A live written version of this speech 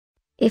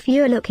if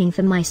you're looking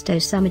for Maisto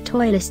Summer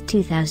Toy List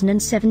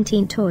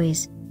 2017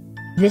 toys.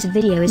 This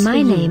video is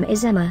My name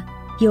is Emma,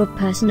 your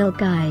personal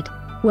guide.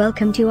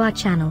 Welcome to our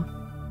channel.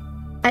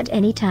 At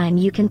any time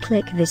you can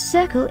click this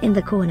circle in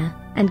the corner,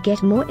 and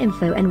get more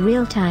info and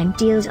real-time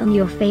deals on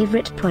your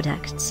favorite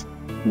products.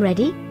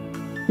 Ready?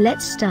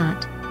 Let's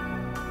start.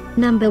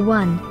 Number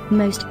 1,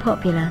 Most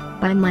Popular,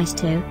 by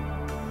Maisto.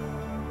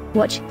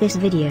 Watch this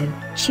video,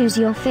 choose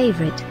your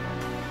favorite.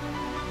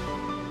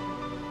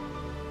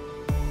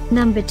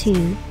 Number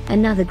 2,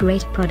 another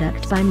great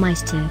product by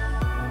Maisto.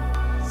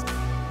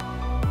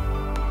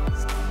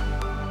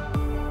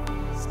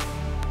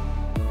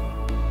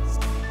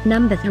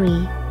 Number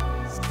 3.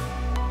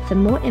 For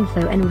more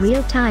info and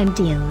real-time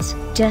deals,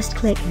 just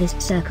click this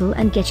circle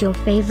and get your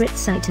favorite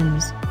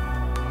items.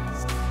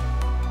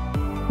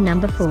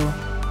 Number 4.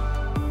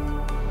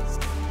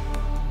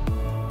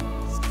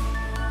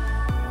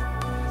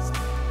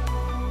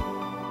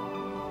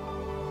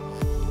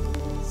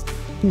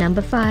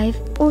 Number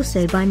 5,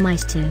 also by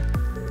Maisto.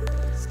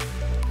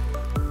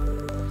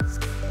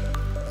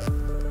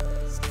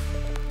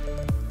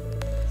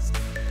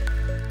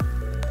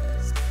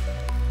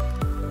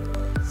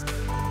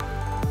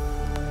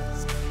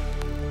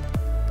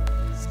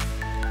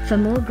 For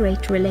more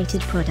great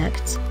related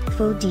products,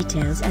 full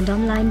details and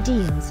online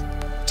deals,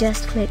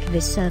 just click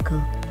this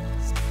circle.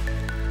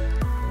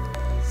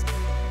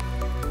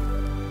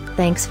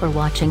 Thanks for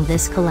watching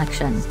this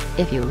collection.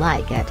 If you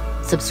like it,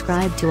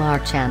 subscribe to our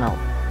channel.